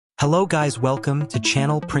Hello guys, welcome to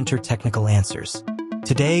channel Printer Technical Answers.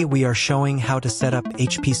 Today we are showing how to set up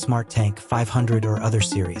HP SmartTank 500 or other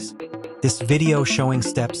series. This video showing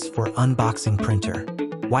steps for unboxing printer.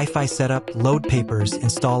 Wi-Fi setup, load papers,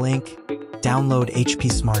 install ink, download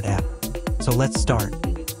HP Smart app. So let's start.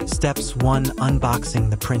 Steps 1.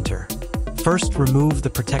 Unboxing the printer. First, remove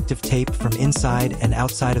the protective tape from inside and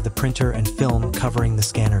outside of the printer and film covering the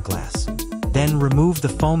scanner glass. Then remove the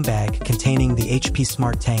foam bag containing the HP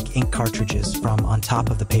SmartTank ink cartridges from on top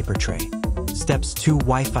of the paper tray. Steps 2.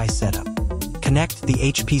 Wi-Fi setup. Connect the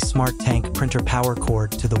HP SmartTank printer power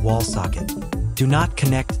cord to the wall socket. Do not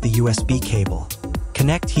connect the USB cable.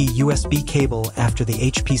 Connect the USB cable after the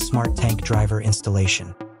HP SmartTank driver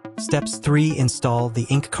installation. Steps 3. Install the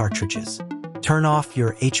ink cartridges. Turn off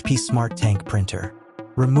your HP SmartTank printer.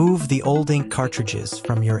 Remove the old ink cartridges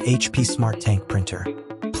from your HP SmartTank printer.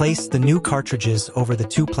 Place the new cartridges over the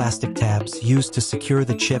 2 plastic tabs used to secure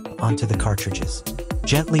the chip onto the cartridges.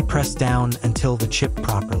 Gently press down until the chip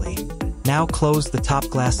properly. Now close the top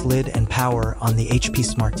glass lid and power on the HP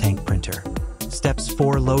SmartTank printer. Steps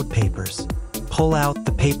 4. Load papers. Pull out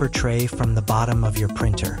the paper tray from the bottom of your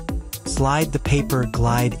printer. Slide the paper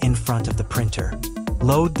glide in front of the printer.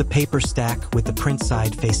 Load the paper stack with the print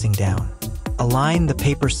side facing down. Align the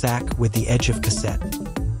paper sack with the edge of cassette.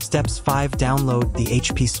 Steps 5. Download the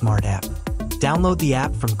HP Smart app. Download the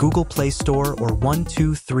app from Google Play Store or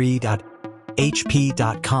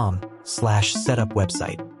 123.hp.com/setup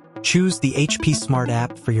website. Choose the HP Smart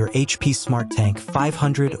app for your HP SmartTank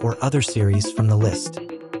 500 or other series from the list.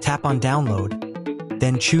 Tap on Download,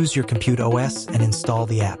 then choose your Compute OS and install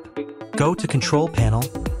the app. Go to Control Panel,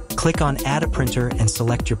 click on Add a Printer and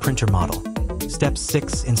select your printer model. Step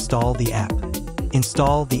 6. Install the app.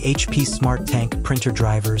 Install the HP SmartTank printer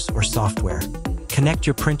drivers or software. Connect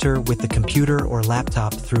your printer with the computer or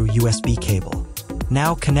laptop through USB cable.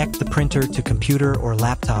 Now connect the printer to computer or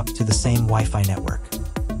laptop to the same Wi-Fi network.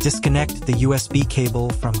 Disconnect the USB cable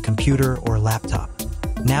from computer or laptop.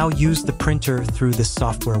 Now use the printer through this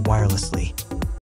software wirelessly.